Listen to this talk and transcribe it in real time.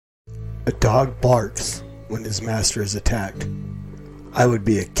A dog barks when his master is attacked. I would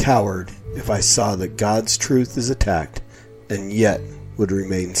be a coward if I saw that God's truth is attacked and yet would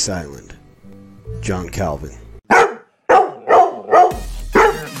remain silent. John Calvin.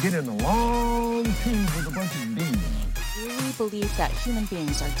 Get in a long tube with a bunch of demons. Do you believe that human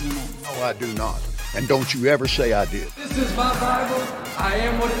beings are demons? No, I do not. And don't you ever say I did. This is my Bible. I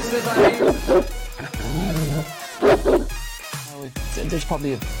am what it says I am. There's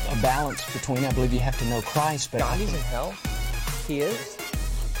probably a balance between, I believe you have to know Christ, but... God is in hell. He is.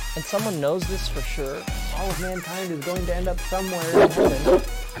 And someone knows this for sure. all of mankind is going to end up somewhere in heaven.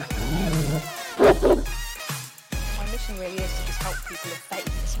 My mission really is to just help people of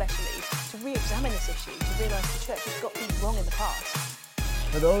faith, especially, to re-examine this issue, to realise the church has got things wrong in the past.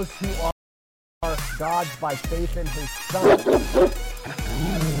 For those who are God's by faith in His Son.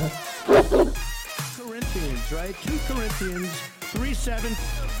 Corinthians, right? 2 Corinthians 3:7.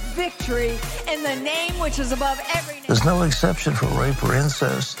 Victory in the name which is above every name. There's no exception for rape or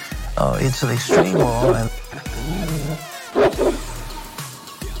incest. It's an extreme law. And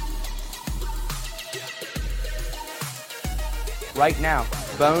right now,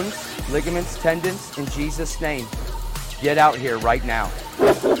 bones, ligaments, tendons, in Jesus' name. Get out here right now. So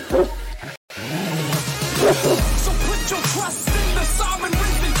put your trust in the sovereign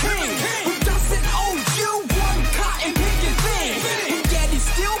risen king, who doesn't owe you one cotton picking thing. And yet he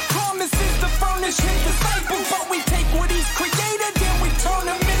still promises to furnish his disciples, but we take what he's created and we turn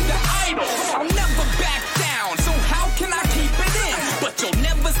him into idols. I'll never back down, so how can I keep it in? But you'll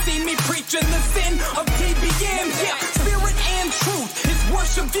never see me preaching the sin of TBM. Yeah, spirit and truth is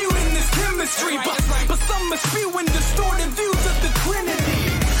worship viewed in this chemistry, but some are spewing distorted views of the Trinity.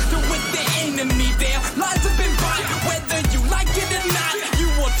 With the enemy there, lies have been bought. Whether you like it or not, you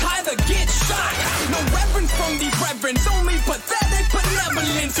will either get shot. No reverence from these reverends, only pathetic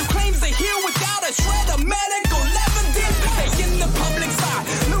benevolence who claims to heal without a shred of medical evidence. They in the public side,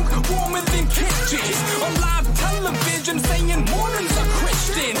 lukewarmer than kitchens. On live television saying Mormons are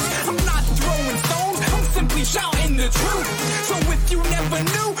Christians. I'm not throwing stones, I'm simply shouting the truth. So if you never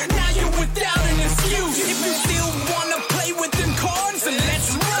knew, now you're without an excuse. If you still wanna play with them cards, then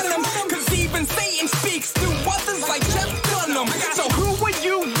let's run them. Cause even Satan speaks through others like Jeff Dunham. So who are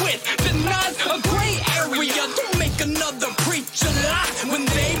you with? Denies a gray area. Don't make another preacher lie when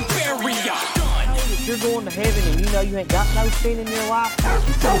they bury ya. If you're going to heaven and you know you ain't got no sin in your life,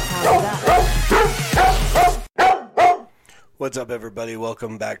 it's time to die. What's up, everybody?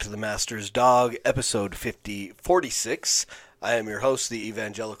 Welcome back to the Master's Dog, episode 46. I am your host, the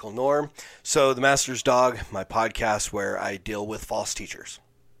Evangelical Norm. So, the Master's Dog, my podcast where I deal with false teachers.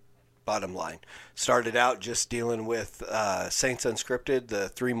 Bottom line. Started out just dealing with Saints Unscripted, the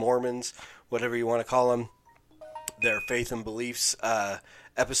three Mormons, whatever you want to call them. Their faith and beliefs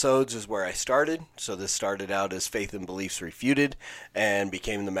episodes is where I started. So this started out as Faith and Beliefs Refuted and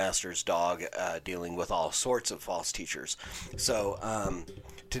became the Master's Dog, dealing with all sorts of false teachers. So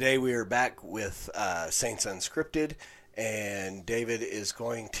today we are back with Saints Unscripted, and David is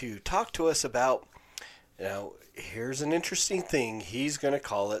going to talk to us about, here's an interesting thing. He's going to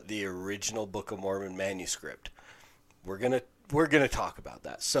call it the original Book of Mormon manuscript. We're going to talk about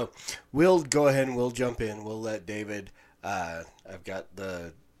that. So we'll go ahead and we'll jump in. We'll let David, I've got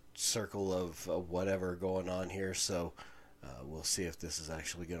the circle of whatever going on here, so we'll see if this is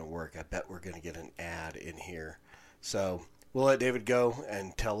actually going to work. I bet we're going to get an ad in here. So we'll let David go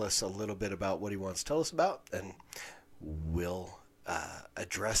and tell us a little bit about what he wants to tell us about, and we'll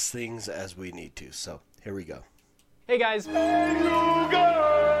address things as we need to. So here we go. Hey guys!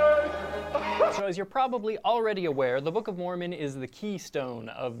 So as you're probably already aware, the Book of Mormon is the keystone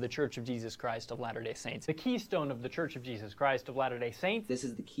of the Church of Jesus Christ of Latter-day Saints. The keystone of the Church of Jesus Christ of Latter-day Saints. This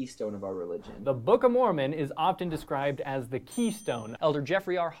is the keystone of our religion. The Book of Mormon is often described as the keystone. Elder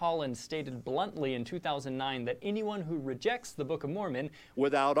Jeffrey R. Holland stated bluntly in 2009 that anyone who rejects the Book of Mormon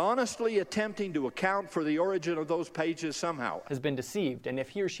Without honestly attempting to account for the origin of those pages somehow. Has been deceived, and if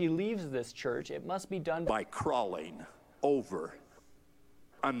he or she leaves this church, it must be done by crawling over,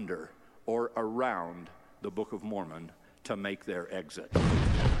 under, or around the Book of Mormon to make their exit.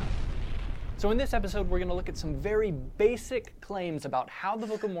 So in this episode, we're going to look at some very basic claims about how the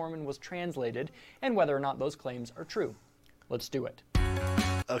Book of Mormon was translated and whether or not those claims are true. Let's do it.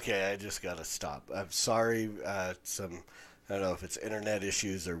 Okay, I just got to stop. I'm sorry, I don't know if it's internet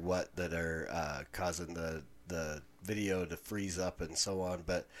issues or what that are causing the video to freeze up and so on,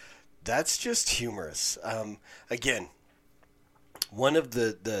 but that's just humorous. Again, one of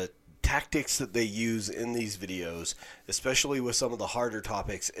the tactics that they use in these videos, especially with some of the harder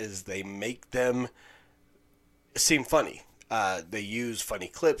topics, is they make them seem funny. They use funny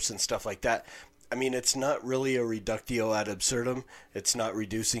clips and stuff like that. I mean, it's not really a reductio ad absurdum. It's not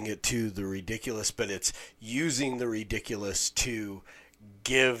reducing it to the ridiculous, but it's using the ridiculous to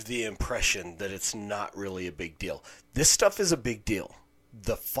give the impression that it's not really a big deal. This stuff is a big deal.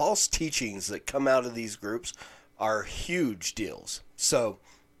 The false teachings that come out of these groups are huge deals. So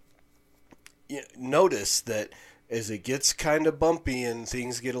notice that as it gets kind of bumpy and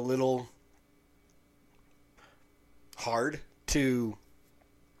things get a little hard to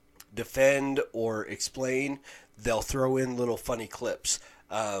defend or explain, they'll throw in little funny clips.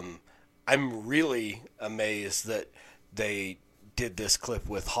 I'm really amazed that they did this clip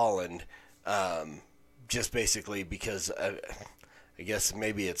with Holland, just basically because I guess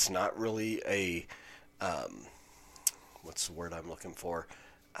maybe it's not really a what's the word I'm looking for,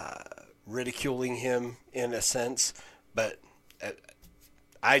 ridiculing him in a sense, but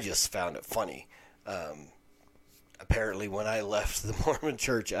I just found it funny. Apparently when I left the Mormon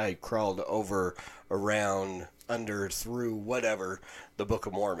church, I crawled over, around, under, through, whatever, the Book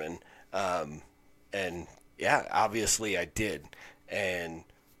of Mormon. And yeah, obviously I did. And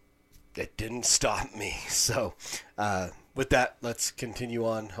it didn't stop me. So with that, let's continue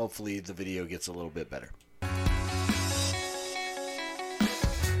on. Hopefully the video gets a little bit better.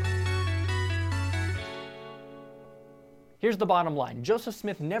 Here's the bottom line. Joseph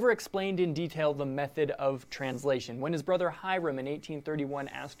Smith never explained in detail the method of translation. When his brother Hiram in 1831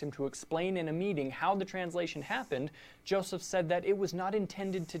 asked him to explain in a meeting how the translation happened, Joseph said that it was not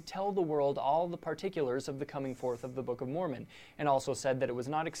intended to tell the world all the particulars of the coming forth of the Book of Mormon, and also said that it was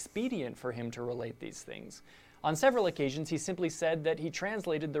not expedient for him to relate these things. On several occasions, he simply said that he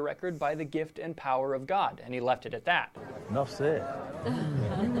translated the record by the gift and power of God, and he left it at that. Enough said.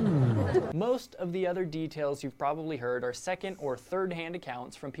 Most of the other details you've probably heard are second or third hand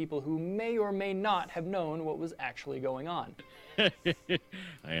accounts from people who may or may not have known what was actually going on. I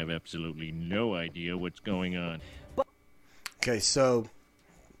have absolutely no idea what's going on. Okay, so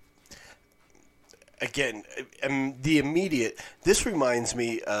again, the immediate, this reminds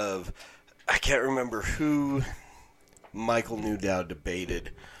me of, I can't remember who Michael Newdow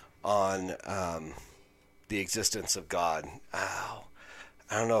debated on the existence of God.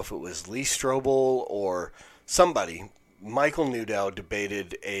 I don't know if it was Lee Strobel or somebody. Michael Newdow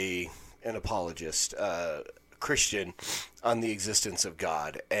debated an apologist, Christian, on the existence of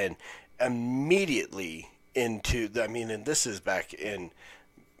God, and immediately into, and this is back in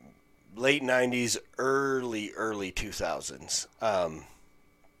late 90s, early 2000s.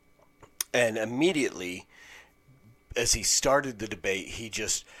 And immediately, as he started the debate,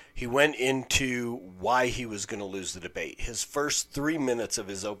 he went into why he was going to lose the debate. His first 3 minutes of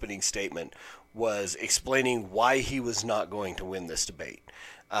his opening statement was explaining why he was not going to win this debate.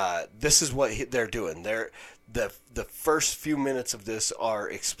 This is what they're doing. The first few minutes of this are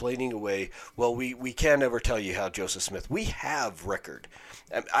explaining away, well, we can't ever tell you how Joseph Smith. We have record.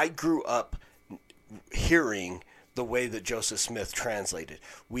 I grew up hearing the way that Joseph Smith translated.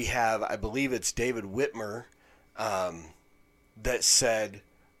 We have, I believe it's David Whitmer that said,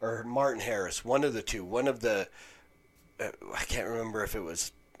 or Martin Harris, one of the two, I can't remember if it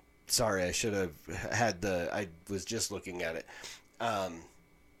was, sorry, I should have had I was just looking at it.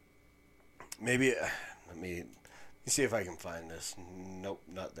 Maybe, let me see if I can find this. Nope,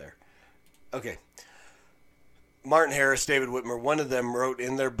 not there. Okay. Martin Harris, David Whitmer, one of them wrote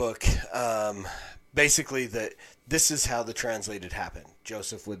in their book, basically that this is how the translated happened.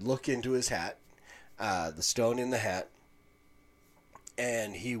 Joseph would look into his hat, the stone in the hat,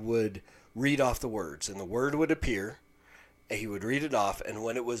 and he would read off the words, and the word would appear, and he would read it off, and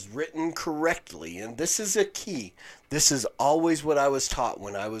when it was written correctly, and this is a key, this is always what I was taught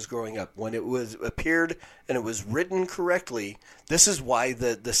when I was growing up, when it was appeared and it was written correctly, this is why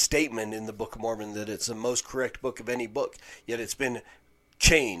the statement in the Book of Mormon that it's the most correct book of any book, yet it's been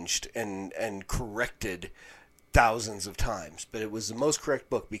changed and corrected thousands of times, but it was the most correct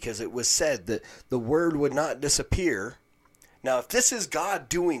book because it was said that the word would not disappear. Now, if this is God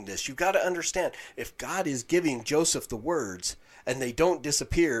doing this, you've got to understand, if God is giving Joseph the words and they don't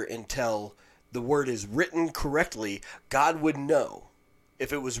disappear until the word is written correctly, God would know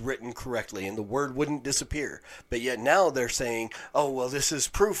if it was written correctly and the word wouldn't disappear. But yet now they're saying, oh, well, this is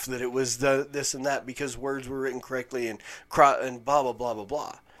proof that it was this and that because words were written correctly and blah, blah, blah, blah,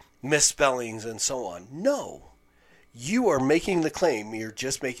 blah. Misspellings and so on. No. You are making the claim, you're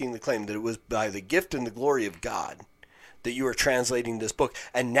just making the claim that it was by the gift and the glory of God that you are translating this book.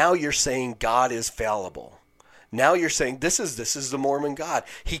 And now you're saying God is fallible. Now you're saying this is the Mormon God.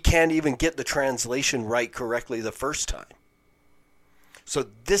 He can't even get the translation right correctly the first time. So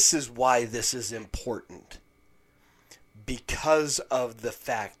this is why this is important. because of the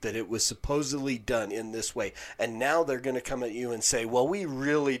fact that it was supposedly done in this way. And now they're going to come at you and say, well, we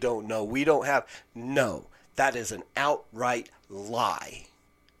really don't know. We don't have. No, that is an outright lie.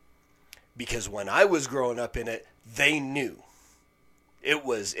 Because when I was growing up in it, they knew. It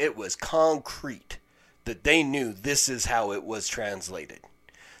was concrete that they knew this is how it was translated.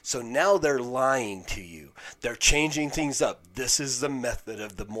 So now they're lying to you. They're changing things up. This is the method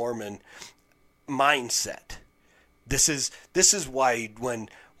of the Mormon mindset. This is why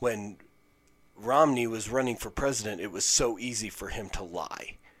when Romney was running for president, it was so easy for him to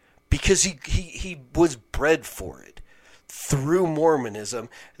lie. Because he was bred for it. Through Mormonism,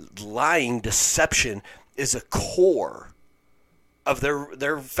 lying, deception is a core of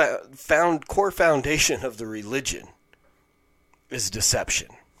their core foundation of the religion is deception.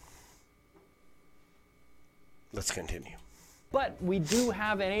 Let's continue. But we do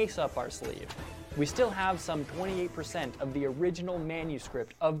have an ace up our sleeve. We still have some 28% of the original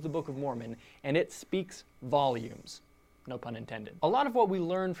manuscript of the Book of Mormon, and it speaks volumes. No pun intended. A lot of what we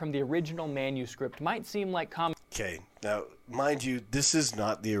learned from the original manuscript might seem like common. Okay, now, mind you, this is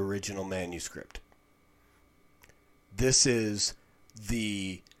not the original manuscript. This is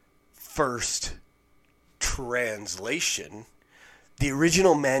the first translation. The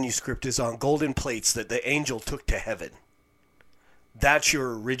original manuscript is on golden plates that the angel took to heaven. That's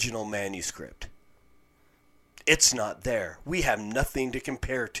your original manuscript. It's not there. We have nothing to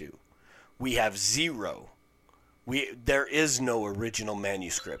compare to. We have zero. There is no original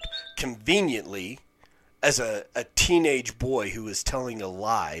manuscript. Conveniently, as a teenage boy who is telling a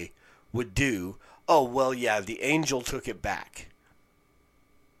lie would do, oh, well, yeah, the angel took it back.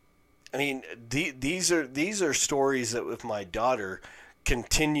 I mean, these are stories that with my daughter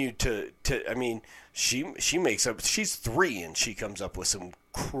continue to I mean, she makes up, she's 3 and she comes up with some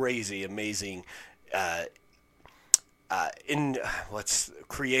crazy, amazing,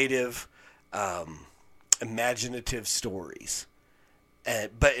 creative, imaginative stories.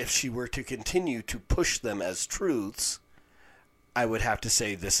 But if she were to continue to push them as truths, I would have to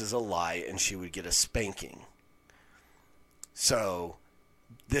say this is a lie and she would get a spanking. So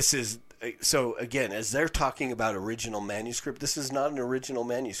again, as they're talking about original manuscript, this is not an original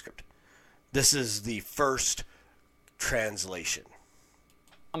manuscript. This is the first translation.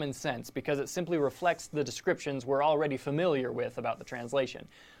 Common sense, because it simply reflects the descriptions we're already familiar with about the translation.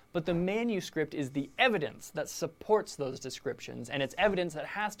 But the manuscript is the evidence that supports those descriptions, and it's evidence that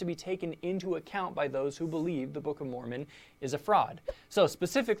has to be taken into account by those who believe the Book of Mormon is a fraud. So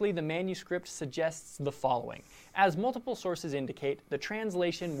specifically, the manuscript suggests the following. As multiple sources indicate, the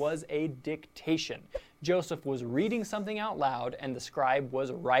translation was a dictation. Joseph was reading something out loud, and the scribe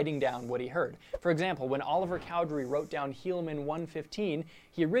was writing down what he heard. For example, when Oliver Cowdery wrote down Helaman 1:15,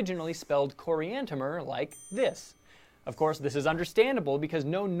 he originally spelled choriantumr like this. Of course, this is understandable because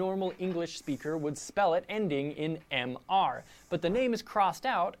no normal English speaker would spell it ending in MR. But the name is crossed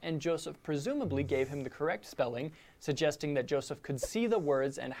out, and Joseph presumably gave him the correct spelling, suggesting that Joseph could see the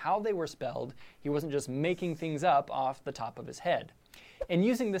words and how they were spelled. He wasn't just making things up off the top of his head. And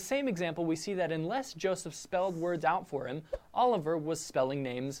using the same example, we see that unless Joseph spelled words out for him, Oliver was spelling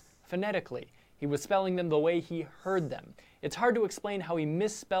names phonetically. He was spelling them the way he heard them. It's hard to explain how he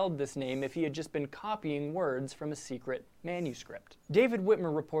misspelled this name if he had just been copying words from a secret manuscript. David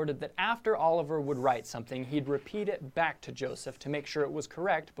Whitmer reported that after Oliver would write something, he'd repeat it back to Joseph to make sure it was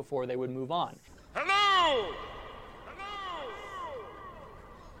correct before they would move on. Hello!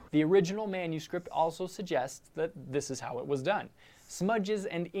 The original manuscript also suggests that this is how it was done. Smudges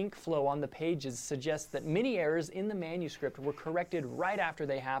and ink flow on the pages suggest that many errors in the manuscript were corrected right after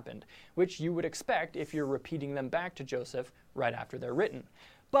they happened, which you would expect if you're repeating them back to Joseph right after they're written.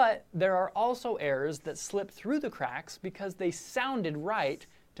 But there are also errors that slip through the cracks because they sounded right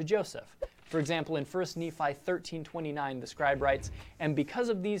to Joseph. For example, in 1 Nephi 13:29, the scribe writes, "And because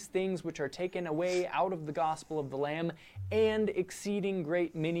of these things which are taken away out of the gospel of the Lamb, and exceeding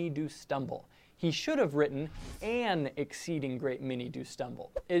great many do stumble." He should have written, "an exceeding great many do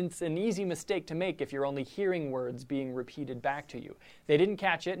stumble." It's an easy mistake to make if you're only hearing words being repeated back to you. They didn't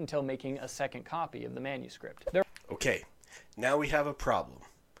catch it until making a second copy of the manuscript. Okay, now we have a problem.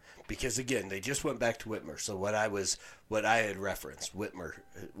 Because again, they just went back to Whitmer. So what I had referenced, Whitmer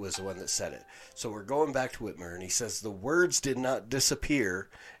was the one that said it. So we're going back to Whitmer, and he says the words did not disappear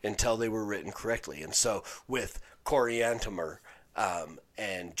until they were written correctly. And so with choriantumr,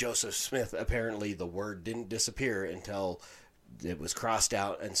 and Joseph Smith, apparently the word didn't disappear until it was crossed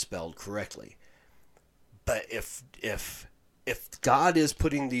out and spelled correctly. But if God is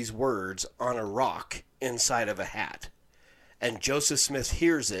putting these words on a rock inside of a hat, and Joseph Smith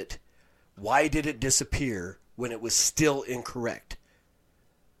hears it, why did it disappear when it was still incorrect?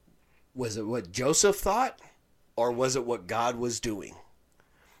 Was it what Joseph thought, or was it what God was doing?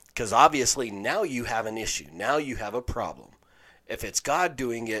 Because obviously now you have an issue. Now you have a problem. If it's God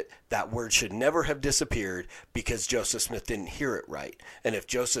doing it, that word should never have disappeared because Joseph Smith didn't hear it right. And if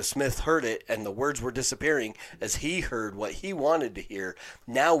Joseph Smith heard it and the words were disappearing as he heard what he wanted to hear,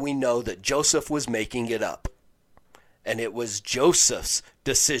 now we know that Joseph was making it up. And it was Joseph's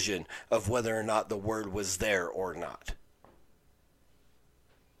decision of whether or not the word was there or not.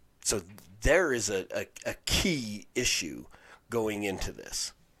 So there is a key issue going into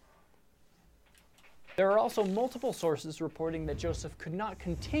this. There are also multiple sources reporting that Joseph could not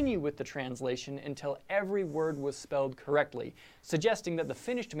continue with the translation until every word was spelled correctly, suggesting that the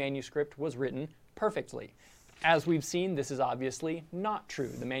finished manuscript was written perfectly. As we've seen, this is obviously not true.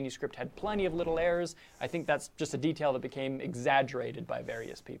 The manuscript had plenty of little errors. I think that's just a detail that became exaggerated by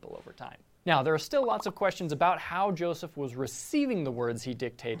various people over time. Now, there are still lots of questions about how Joseph was receiving the words he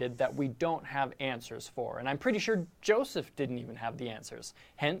dictated that we don't have answers for, and I'm pretty sure Joseph didn't even have the answers.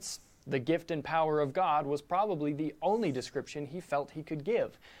 Hence, the gift and power of God was probably the only description he felt he could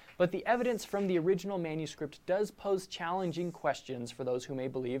give. But the evidence from the original manuscript does pose challenging questions for those who may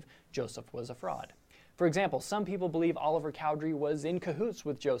believe Joseph was a fraud. For example, some people believe Oliver Cowdery was in cahoots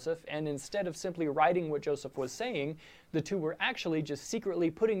with Joseph, and instead of simply writing what Joseph was saying, the two were actually just secretly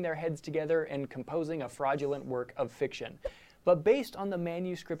putting their heads together and composing a fraudulent work of fiction. But based on the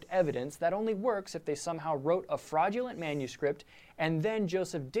manuscript evidence, that only works if they somehow wrote a fraudulent manuscript and then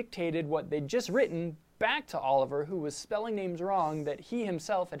Joseph dictated what they'd just written back to Oliver, who was spelling names wrong that he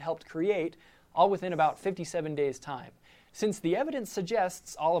himself had helped create, all within about 57 days' time. Since the evidence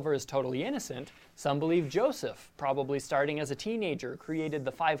suggests Oliver is totally innocent, some believe Joseph, probably starting as a teenager, created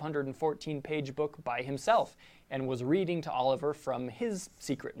the 514-page book by himself and was reading to Oliver from his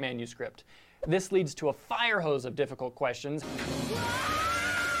secret manuscript. This leads to a fire hose of difficult questions.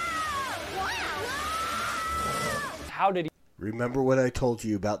 How did he Remember what I told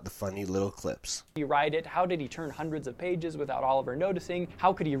you about the funny little clips. write it? How did he turn hundreds of pages without Oliver noticing?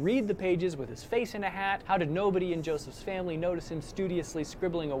 How could he read the pages with his face in a hat? How did nobody in Joseph's family notice him studiously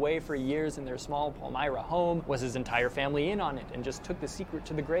scribbling away for years in their small Palmyra home? Was his entire family in on it and just took the secret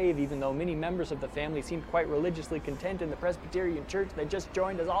to the grave, even though many members of the family seemed quite religiously content in the Presbyterian church they just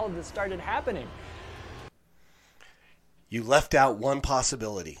joined as all of this started happening? You left out one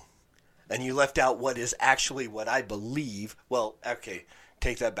possibility. And you left out what is actually what I believe. Well, okay,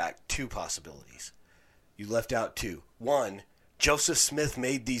 take that back. Two possibilities. You left out two. One, Joseph Smith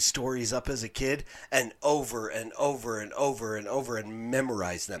made these stories up as a kid and over and over and over and over and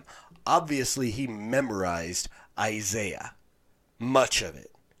memorized them. Obviously, he memorized Isaiah, much of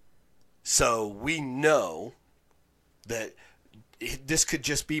it. So we know that this could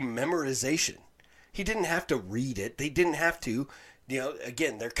just be memorization. He didn't have to read it. They didn't have to. You know,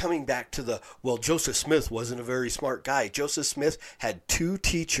 again, they're coming back to well, Joseph Smith wasn't a very smart guy. Joseph Smith had two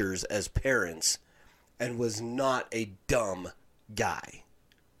teachers as parents and was not a dumb guy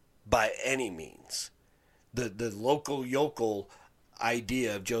by any means. The local yokel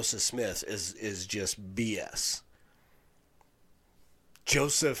idea of Joseph Smith is just BS.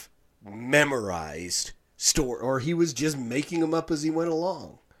 Joseph memorized or he was just making them up as he went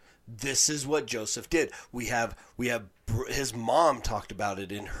along. This is what Joseph did. We have his mom talked about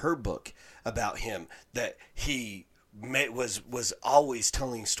it in her book about him, that he was always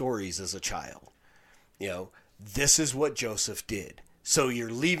telling stories as a child. You know, this is what Joseph did. So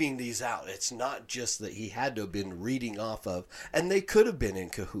you're leaving these out. It's not just that he had to have been reading off of, and they could have been in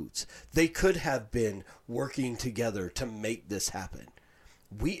cahoots. They could have been working together to make this happen.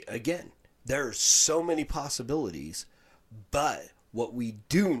 There are so many possibilities, but what we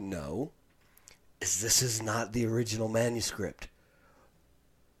do know is this is not the original manuscript.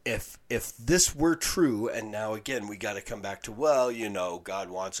 If this were true, and now again we got to come back to, well, you know,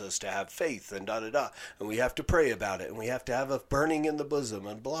 God wants us to have faith and da-da-da, and we have to pray about it, and we have to have a burning in the bosom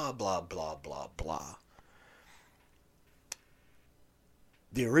and blah, blah, blah, blah, blah.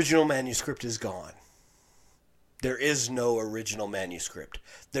 The original manuscript is gone. There is no original manuscript.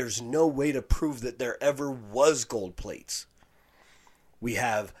 There's no way to prove that there ever was gold plates. We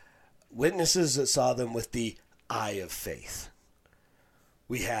have witnesses that saw them with the eye of faith.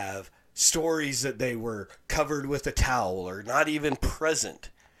 We have stories that they were covered with a towel or not even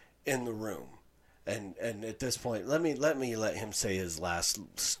present in the room. And at this point, let him say his last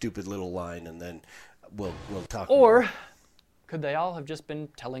stupid little line, and then we'll talk. Or could they all have just been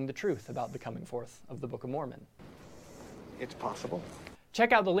telling the truth about the coming forth of the Book of Mormon? It's possible.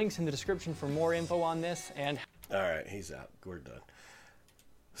 Check out the links in the description for more info on this. And all right, he's out. We're done.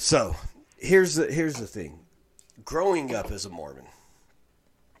 So here's the thing. growing up as a Mormon,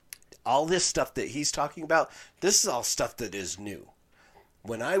 all this stuff that he's talking about, this is all stuff that is new.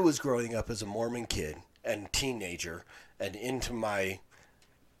 When I was growing up as a Mormon kid and teenager and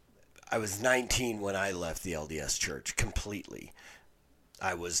I was 19 when I left the LDS Church completely.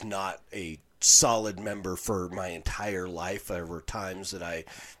 I was not a solid member for my entire life. There were times that I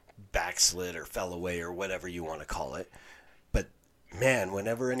backslid or fell away or whatever you want to call it. But man,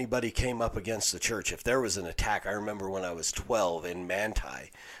 whenever anybody came up against the church, if there was an attack, I remember when I was 12 in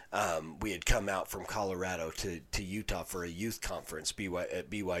Manti, we had come out from Colorado to Utah for a youth conference at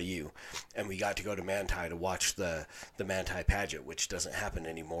BYU, and we got to go to Manti to watch the Manti pageant, which doesn't happen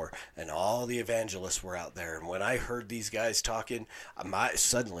anymore, and all the evangelists were out there. And when I heard these guys talking,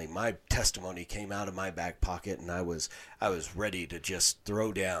 suddenly my testimony came out of my back pocket, and I was ready to just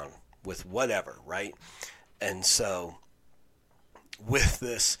throw down with whatever, right? And so with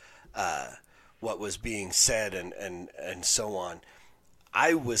this, what was being said and so on,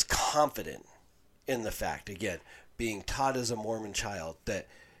 I was confident in the fact, again, being taught as a Mormon child, that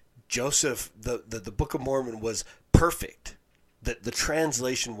Joseph, the Book of Mormon was perfect, that the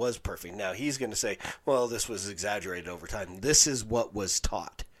translation was perfect. Now, he's going to say, well, this was exaggerated over time. This is what was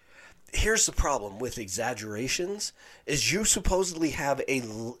taught. Here's the problem with exaggerations, is you supposedly have a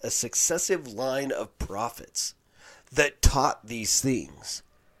successive line of prophets that taught these things.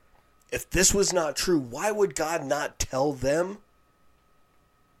 If this was not true, why would God not tell them?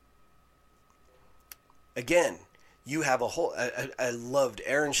 Again, you have a whole... I loved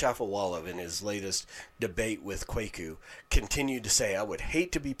Aaron Shafawala in his latest debate with Kwaku, continued to say, I would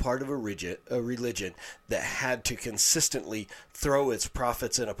hate to be part of a religion that had to consistently throw its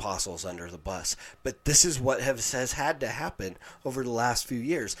prophets and apostles under the bus. But this is what has had to happen over the last few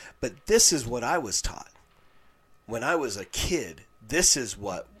years. But this is what I was taught. When I was a kid, this is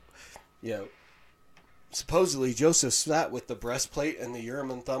what, supposedly Joseph sat with the breastplate and the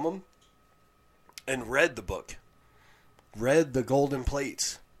Urim and Thummim and read the book, read the golden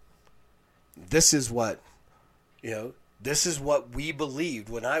plates. This is what, this is what we believed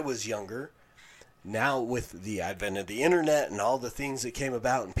when I was younger. Now with the advent of the internet and all the things that came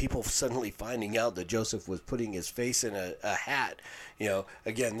about and people suddenly finding out that Joseph was putting his face in a hat,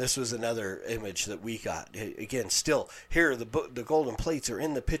 again, this was another image that we got. Again, still here, the golden plates are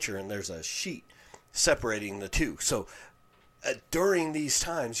in the picture and there's a sheet separating the two. So during these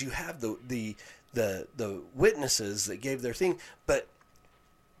times, you have the witnesses that gave their thing, but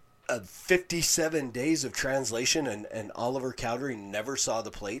 57 days of translation, and Oliver Cowdery never saw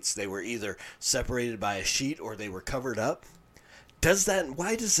the plates. They were either separated by a sheet or they were covered up. Does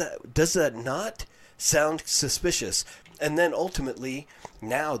that not sound suspicious? And then ultimately,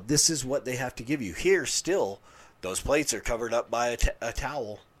 now this is what they have to give you. Here, still, those plates are covered up by a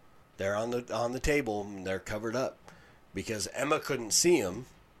towel. They're on the table, and they're covered up because Emma couldn't see them.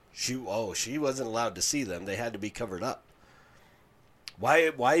 She wasn't allowed to see them. They had to be covered up.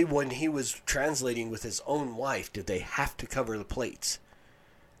 Why when he was translating with his own wife did they have to cover the plates?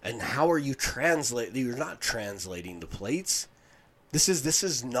 And how are you translating? You're not translating the plates. This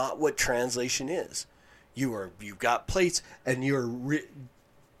is not what translation is. You've got plates and you're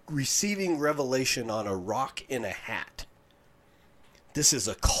receiving revelation on a rock in a hat. This is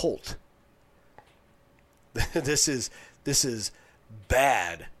a cult. This is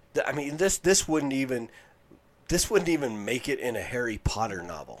bad. I mean, this wouldn't even make it in a Harry Potter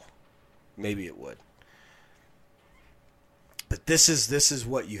novel. Maybe it would. But this is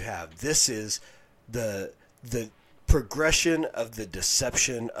what you have. This is the progression of the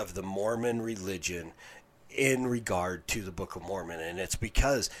deception of the Mormon religion in regard to the Book of Mormon. And it's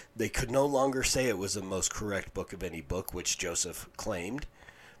because they could no longer say it was the most correct book of any book, which Joseph claimed,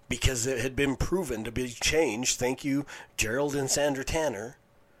 because it had been proven to be changed, thank you, Gerald and Sandra Tanner,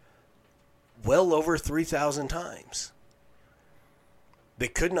 well over 3,000 times. They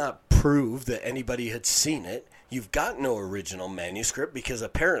could not prove that anybody had seen it. You've got no original manuscript because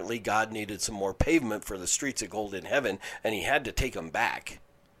apparently God needed some more pavement for the streets of gold in heaven, and he had to take them back.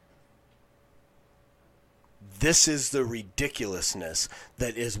 This is the ridiculousness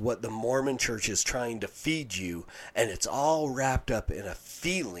that is what the Mormon Church is trying to feed you, and it's all wrapped up in a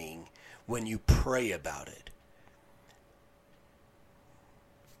feeling when you pray about it.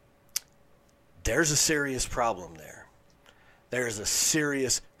 There's a serious problem there. There's a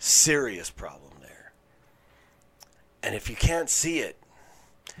serious, serious problem there. And if you can't see it,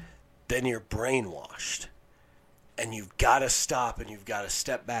 then you're brainwashed. And you've got to stop and you've got to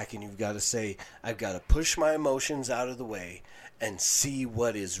step back and you've got to say, I've got to push my emotions out of the way and see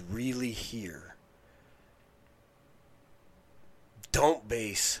what is really here. Don't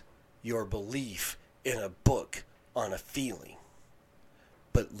base your belief in a book on a feeling,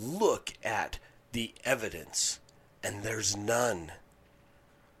 but look at the evidence, and there's none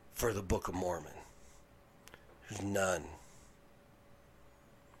for the Book of Mormon. There's none.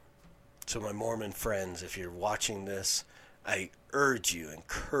 So my Mormon friends, if you're watching this, I urge you,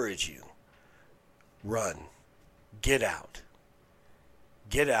 encourage you, run, get out.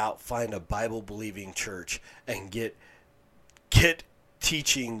 Get out, find a Bible-believing church, and get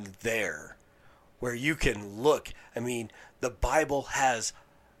teaching there where you can look. I mean, the Bible has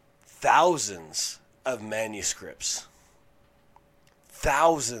thousands of manuscripts.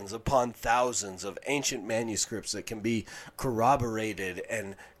 Thousands upon thousands of ancient manuscripts that can be corroborated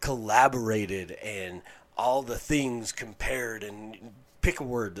and collaborated and all the things compared, and pick a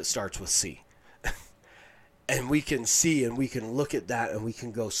word that starts with C. And we can see and we can look at that and we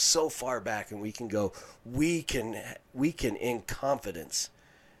can go so far back and we can go, we can in confidence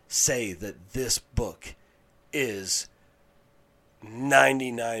say that this book is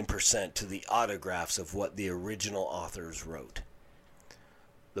 99% to the autographs of what the original authors wrote.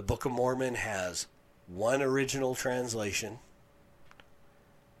 The Book of Mormon has one original translation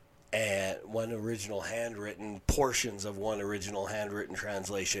and one original handwritten, portions of one original handwritten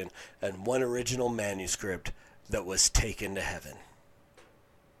translation, and one original manuscript that was taken to heaven. Do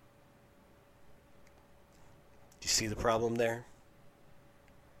you see the problem there?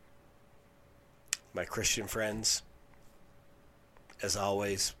 My Christian friends, as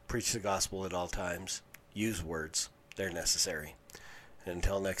always, preach the gospel at all times. Use words. They're necessary. And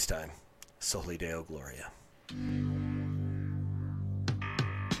until next time, Soli Deo Gloria.